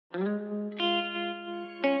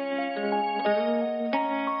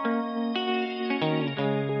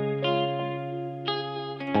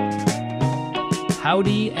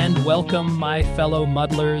Howdy and welcome, my fellow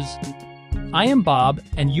muddlers. I am Bob,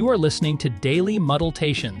 and you are listening to Daily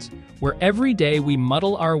Muddletations, where every day we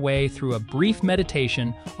muddle our way through a brief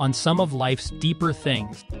meditation on some of life's deeper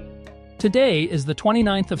things. Today is the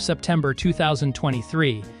 29th of September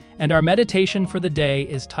 2023, and our meditation for the day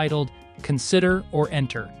is titled Consider or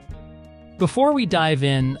Enter. Before we dive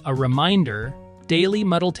in, a reminder, Daily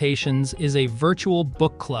Muddletations is a virtual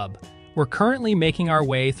book club. We're currently making our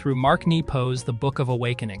way through Mark Nepo's The Book of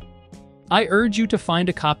Awakening. I urge you to find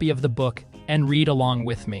a copy of the book and read along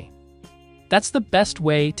with me. That's the best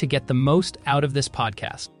way to get the most out of this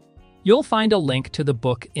podcast. You'll find a link to the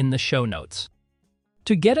book in the show notes.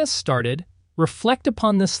 To get us started, reflect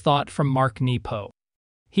upon this thought from Mark Nepo.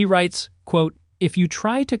 He writes, quote, "If you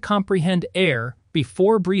try to comprehend air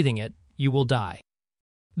before breathing it, you will die."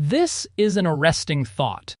 This is an arresting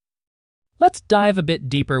thought. Let's dive a bit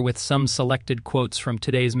deeper with some selected quotes from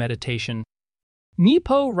today's meditation.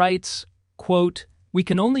 Nepo writes, quote, "We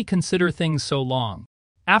can only consider things so long.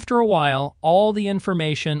 After a while, all the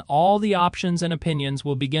information, all the options and opinions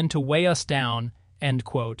will begin to weigh us down," end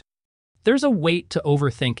quote. There's a weight to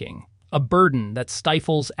overthinking, a burden that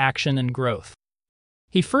stifles action and growth.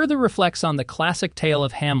 He further reflects on the classic tale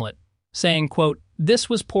of Hamlet, saying, quote, "This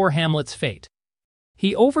was poor Hamlet's fate.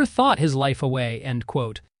 He overthought his life away," end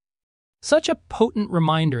quote. Such a potent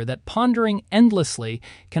reminder that pondering endlessly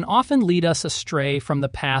can often lead us astray from the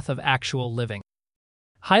path of actual living.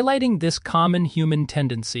 Highlighting this common human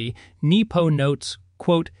tendency, Nepo notes,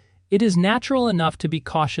 quote, "It is natural enough to be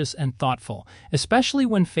cautious and thoughtful, especially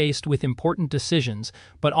when faced with important decisions,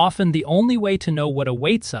 but often the only way to know what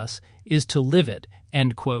awaits us is to live it,"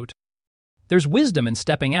 end quote. There's wisdom in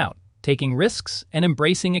stepping out, taking risks, and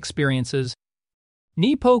embracing experiences.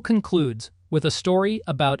 Nepo concludes with a story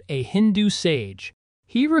about a Hindu sage.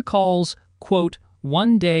 He recalls, quote,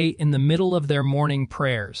 "One day in the middle of their morning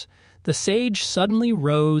prayers, the sage suddenly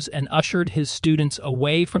rose and ushered his students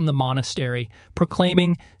away from the monastery,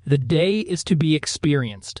 proclaiming, 'The day is to be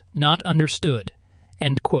experienced, not understood,'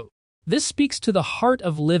 end quote. This speaks to the heart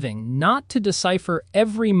of living, not to decipher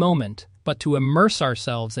every moment, but to immerse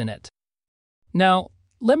ourselves in it. Now,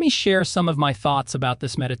 let me share some of my thoughts about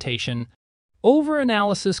this meditation.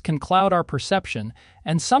 Overanalysis can cloud our perception,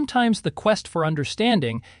 and sometimes the quest for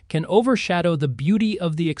understanding can overshadow the beauty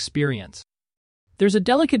of the experience. There's a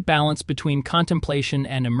delicate balance between contemplation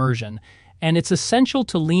and immersion, and it's essential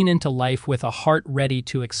to lean into life with a heart ready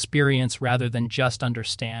to experience rather than just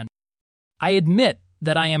understand. I admit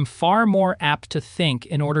that I am far more apt to think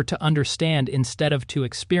in order to understand instead of to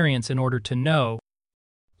experience in order to know.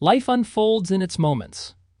 Life unfolds in its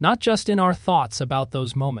moments, not just in our thoughts about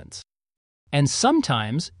those moments. And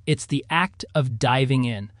sometimes it's the act of diving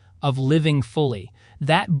in, of living fully,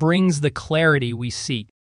 that brings the clarity we seek.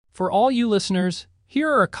 For all you listeners,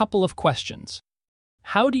 here are a couple of questions.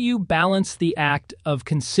 How do you balance the act of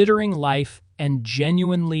considering life and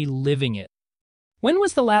genuinely living it? When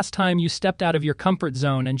was the last time you stepped out of your comfort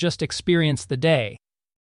zone and just experienced the day?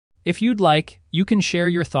 If you'd like, you can share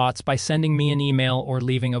your thoughts by sending me an email or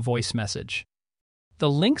leaving a voice message. The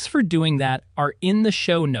links for doing that are in the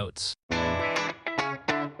show notes.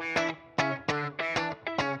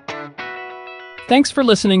 Thanks for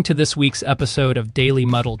listening to this week's episode of Daily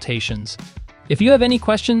Muddletations. If you have any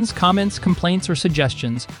questions, comments, complaints, or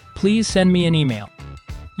suggestions, please send me an email.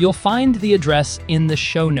 You'll find the address in the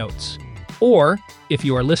show notes. Or, if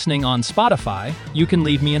you are listening on Spotify, you can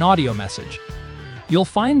leave me an audio message. You'll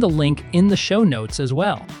find the link in the show notes as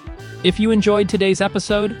well. If you enjoyed today's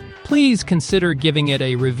episode, please consider giving it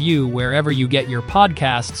a review wherever you get your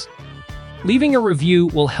podcasts. Leaving a review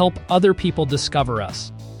will help other people discover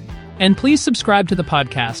us. And please subscribe to the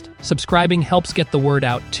podcast. Subscribing helps get the word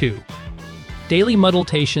out too. Daily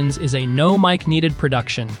Muddletations is a no mic needed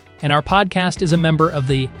production, and our podcast is a member of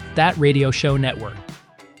the That Radio Show network.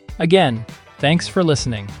 Again, thanks for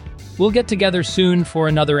listening. We'll get together soon for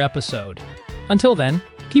another episode. Until then,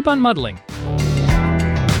 keep on muddling.